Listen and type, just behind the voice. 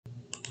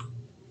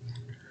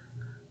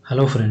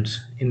Hello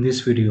friends, in this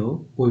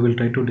video we will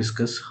try to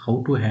discuss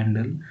how to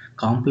handle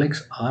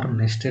complex or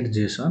nested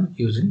JSON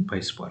using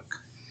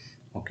Pyspark.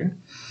 Okay,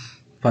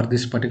 for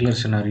this particular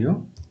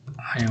scenario,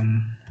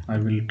 I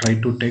will try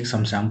to take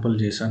some sample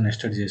JSON,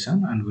 nested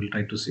JSON, and we'll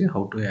try to see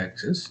how to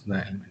access the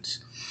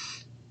elements.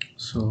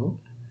 So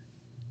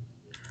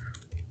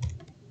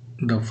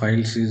the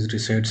files is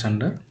resides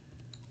under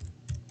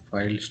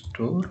file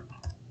store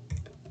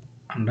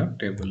under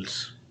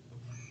tables.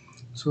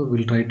 So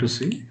we'll try to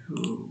see.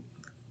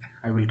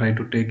 I will try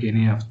to take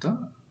any of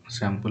the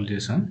sample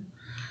JSON.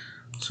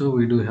 So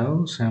we do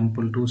have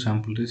sample 2,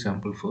 sample 3,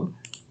 sample 4.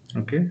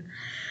 Okay,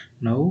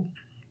 now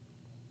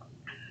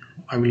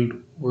we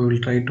will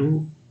try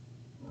to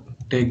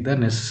take the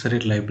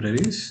necessary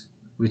libraries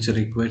which are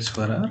required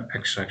for our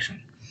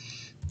extraction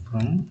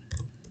from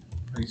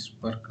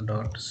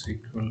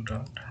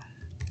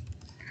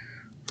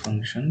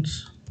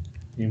pyspark.sql.functions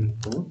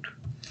import.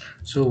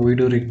 So we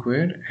do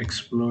require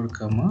explode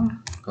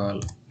comma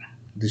call,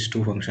 these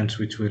two functions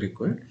which we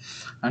require,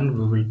 and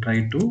we will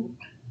try to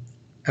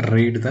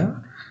read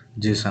the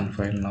JSON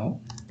file now.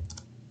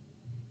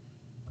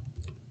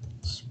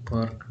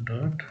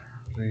 Spark.read.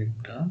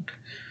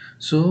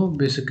 So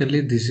basically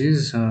this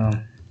is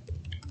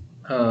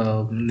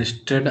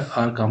nested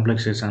or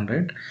complex JSON,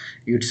 right?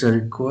 It's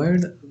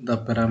required the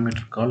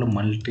parameter called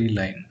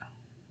multi-line.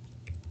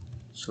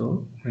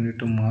 So we need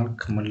to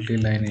mark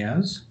multi-line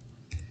as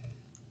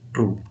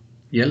true,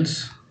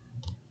 else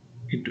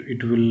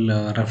it will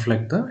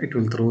it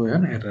will throw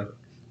an error.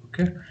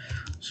 Okay,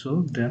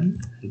 so then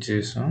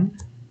JSON,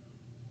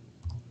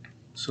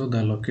 so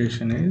the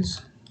location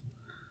is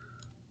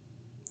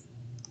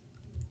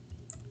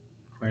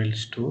file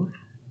store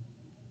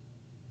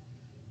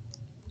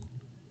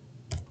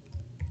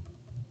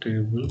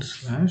table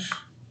slash.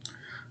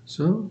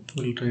 So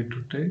we'll try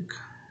to take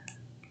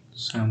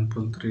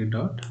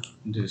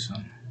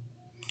sample3.json.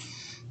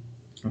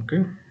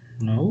 Okay,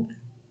 now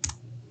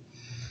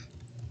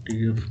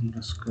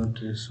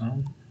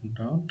df_json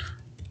dot,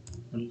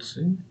 we'll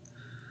see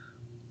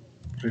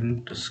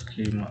print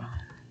schema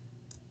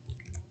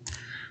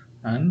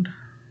and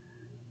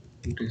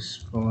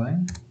display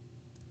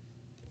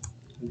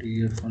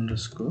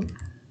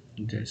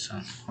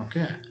df_json.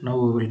 Okay, now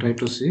we will try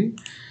to see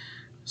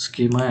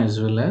schema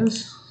as well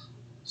as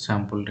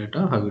sample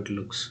data, how it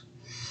looks.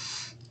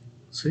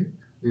 See,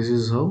 this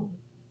is how.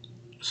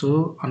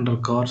 So under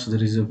cars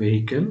there is a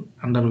vehicle.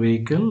 Under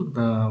vehicle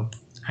the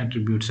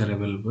attributes are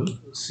available: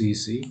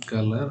 cc,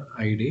 color,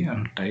 id,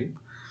 and type.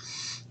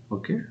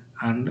 Okay,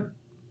 and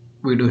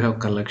we do have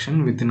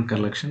collection. Within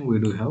collection we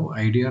do have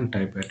id and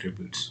type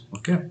attributes.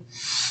 Okay,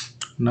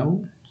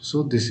 now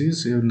so this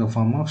is in the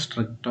form of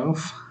struct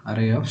of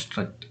array of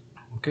struct.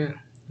 Okay,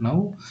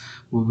 now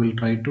we will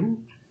try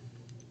to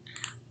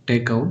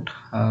take out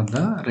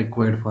the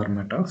required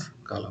format of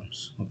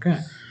columns. Okay,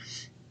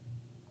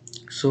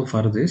 so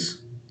for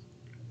this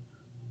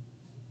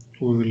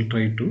we will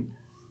try to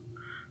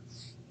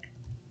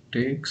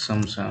take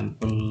some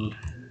sample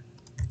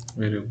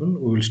variable.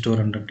 We will store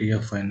under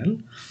tf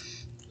final.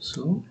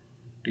 So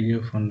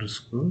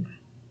tf_json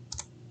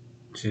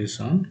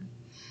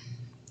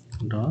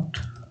dot,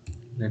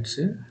 let's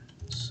say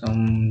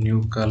some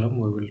new column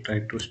we will try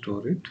to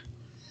store it.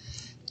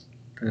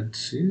 That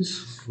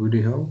is, we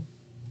do have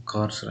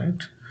cars,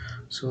 right?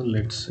 So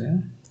let's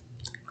say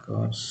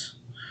cars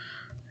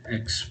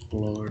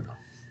explode.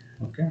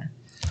 Okay,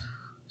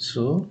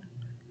 so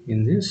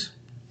in this,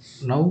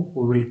 now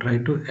we will try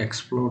to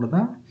explode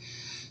the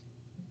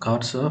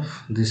cards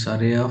of this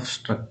array of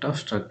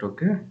struct.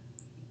 Okay,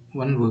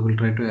 one we will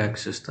try to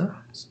access the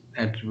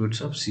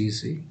attributes of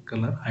cc,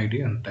 color,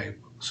 id, and type.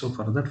 So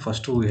for that,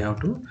 first we have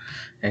to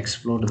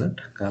explode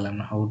that column.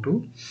 How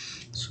to?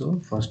 So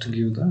first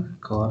give the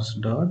cars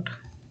dot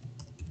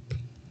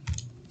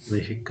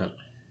vehicle.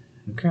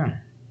 Okay,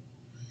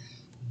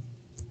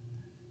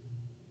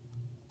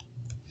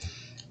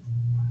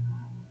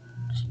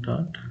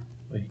 start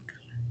vehicle.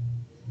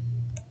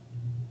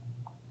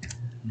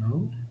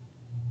 Now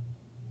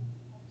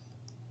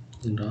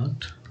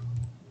dot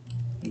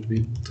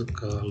with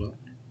column.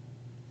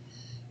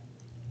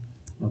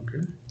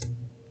 Okay,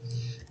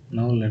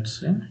 now let's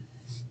say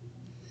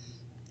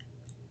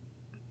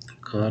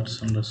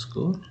cars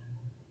underscore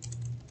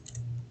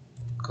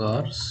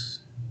cars,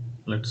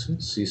 let's say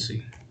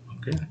cc.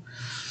 Okay,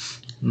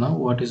 now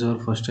what is our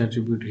first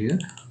attribute here?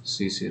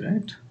 Cc,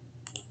 right?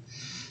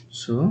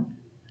 So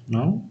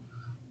now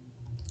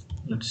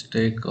let's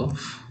take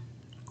off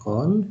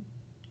call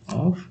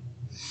of.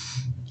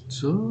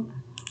 So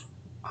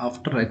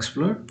after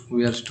explode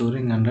we are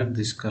storing under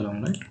this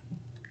column, right?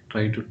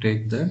 Try to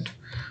take that,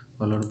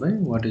 followed by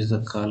what is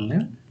the call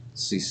name?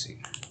 cc.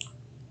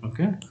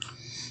 Okay,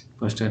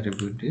 first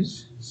attribute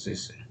is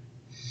cc.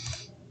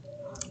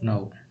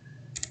 Now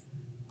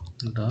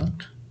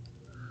dot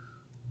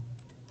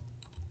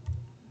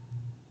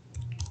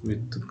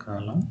with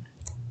column,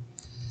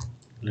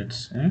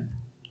 let's say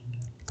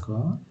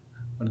car,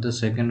 but the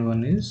second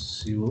one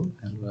is co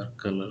and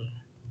color.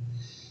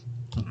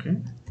 Okay,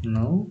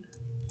 now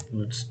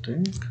let's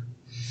take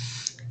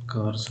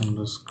cars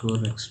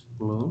underscore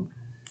explore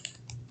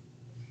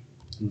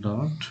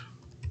dot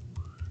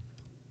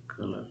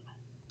color.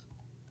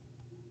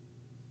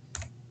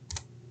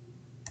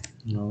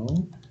 Now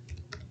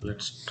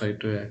let's try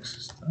to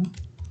access the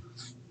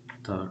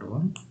third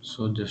one.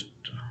 So just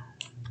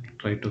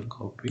try to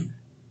copy.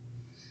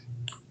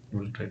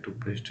 We'll try to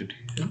paste it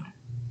here.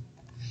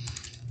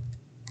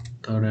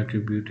 Third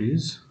attribute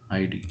is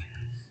ID.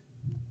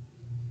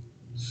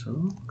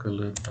 So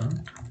color dot,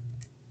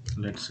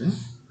 let's say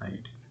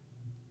ID.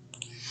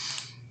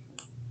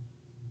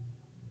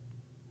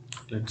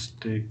 Let's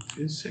take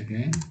this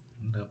again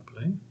and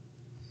apply.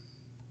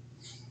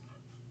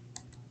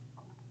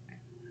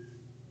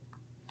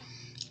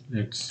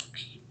 Let's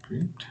keep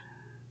it.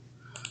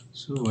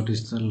 So what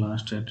is the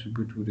last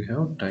attribute we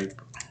have?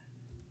 Type.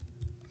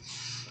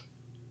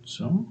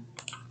 So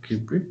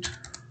keep it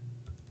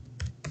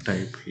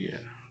type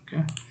here.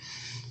 Okay,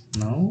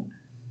 now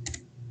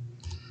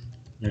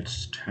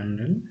let's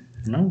handle.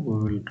 Now we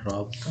will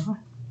drop the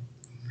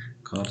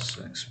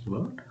cursor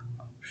explode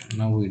option.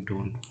 Now we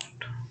don't want.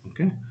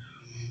 Okay,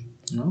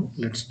 now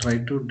let's try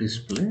to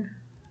display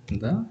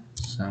the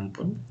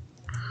sample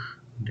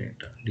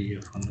data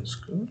df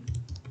underscore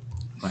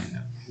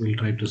final. We'll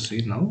try to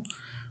see now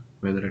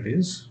whether it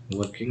is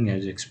working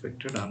as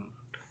expected or not.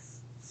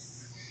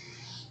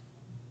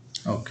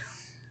 Okay,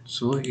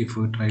 so if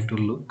we try to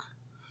look,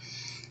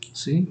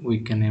 see, we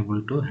can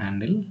able to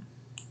handle.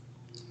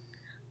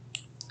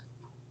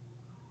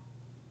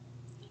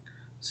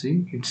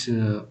 See, it's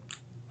a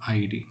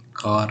ID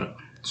car,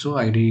 so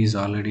ID is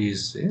already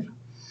is there.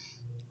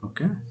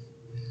 Okay,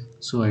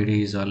 so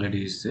ID is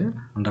already is there.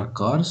 Under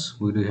cars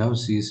we do have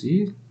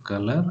CC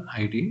color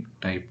ID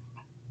type.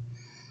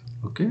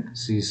 Okay,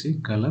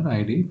 CC color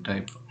ID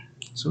type.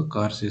 So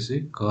car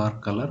CC car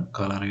color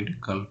color ID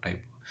color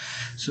type.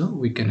 So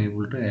we can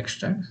able to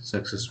extract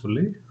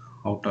successfully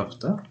out of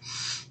the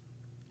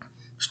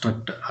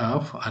struct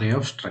of array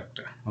of struct.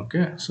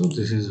 Okay, so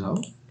this is how.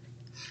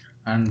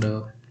 And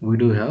we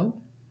do have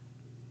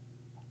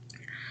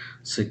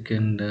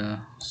second.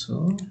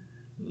 So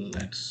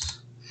let's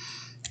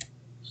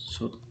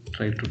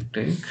try to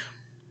take.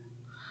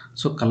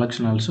 So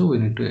collection also we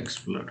need to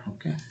explode.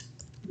 Okay,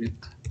 with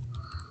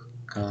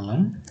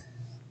column.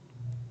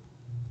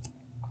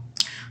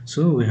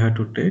 So we have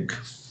to take.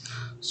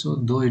 So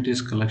though it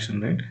is collection,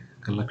 right?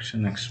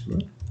 Collection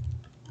explode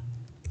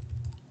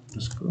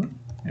underscore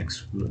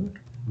explode.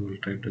 We will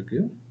try to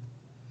give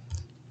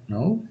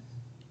now.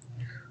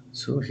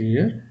 So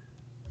here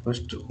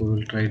first we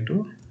will try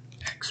to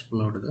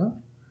explode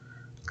the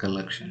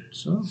collection.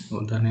 So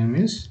the name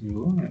is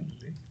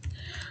UML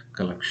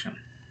collection.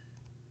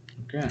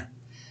 Okay,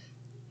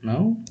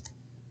 now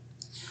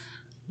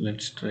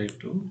let's try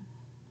to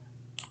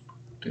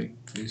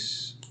take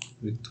this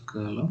with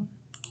column,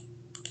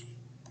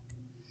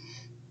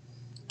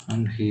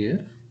 and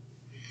here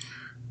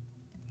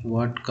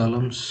what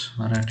columns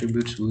or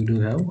attributes we do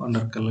have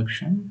under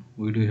collection.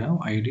 We do have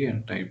ID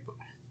and type.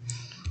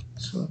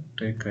 So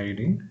take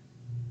ID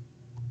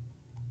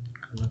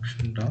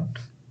collection dot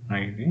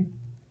ID,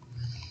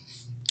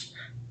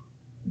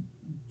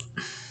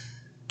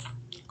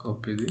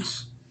 copy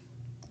this,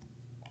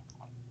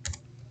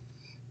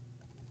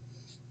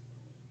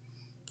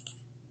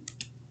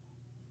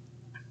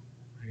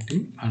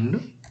 ID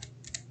and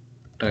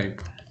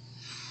type.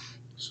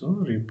 So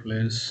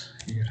replace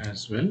here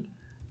as well.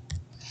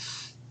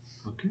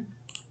 Okay,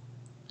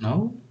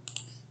 now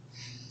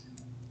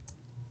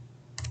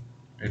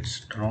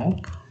let's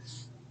drop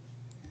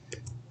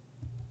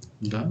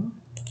the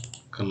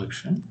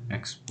collection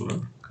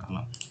explode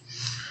column.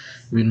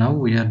 We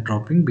are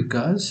dropping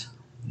because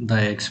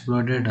the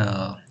exploded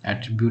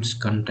attributes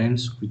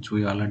contains which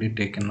we already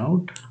taken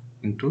out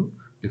into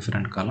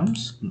different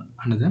columns,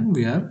 and then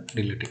we are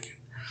deleting it.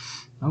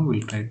 Now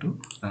we'll try to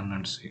run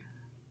and see.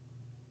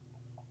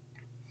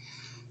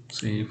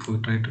 See, if we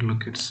try to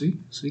look at see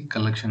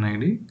collection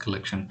ID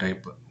collection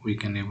type, we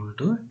can able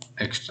to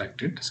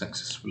extract it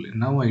successfully.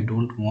 Now I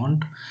don't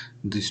want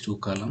these two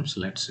columns,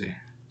 let's say.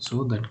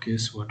 So that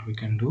case what we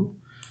can do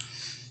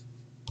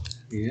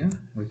here,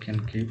 we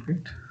can keep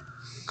it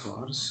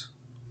cars,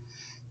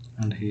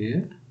 and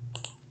here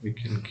we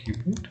can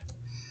keep it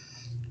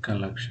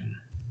collection.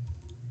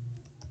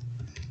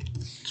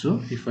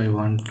 So if I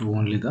want to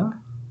only the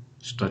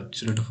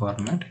structured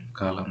format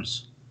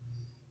columns,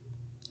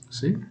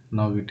 see,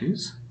 now it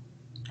is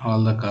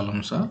all the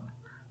columns are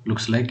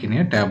looks like in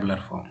a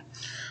tabular form.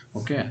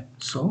 Okay,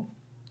 so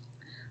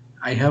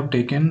I have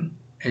taken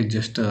a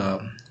just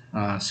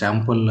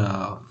sample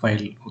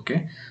file.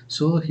 Okay,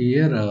 so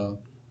here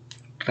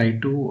try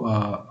to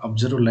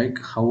observe like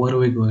how are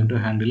we going to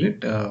handle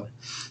it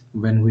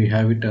when we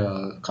have it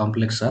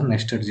complex or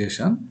nested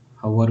JSON.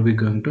 How are we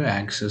going to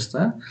access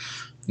the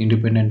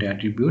independent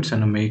attributes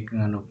and make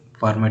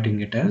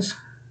formatting it as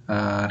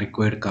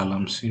required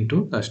columns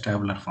into the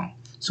tabular form.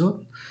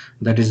 So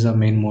that is the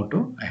main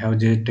motto. I have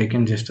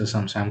taken just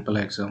some sample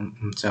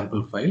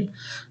file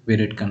where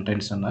it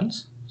contains the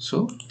nulls.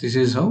 So this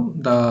is how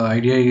the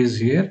idea is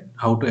here,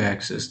 how to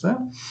access the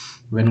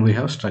when we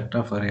have struct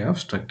of array of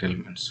struct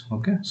elements.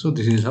 Okay, so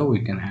this is how we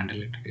can handle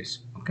it, guys.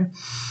 Okay,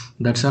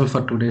 that's all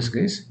for today's,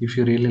 guys. If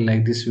you really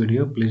like this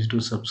video, please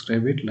do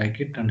subscribe it, like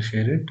it, and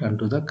share it, and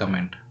do the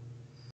comment.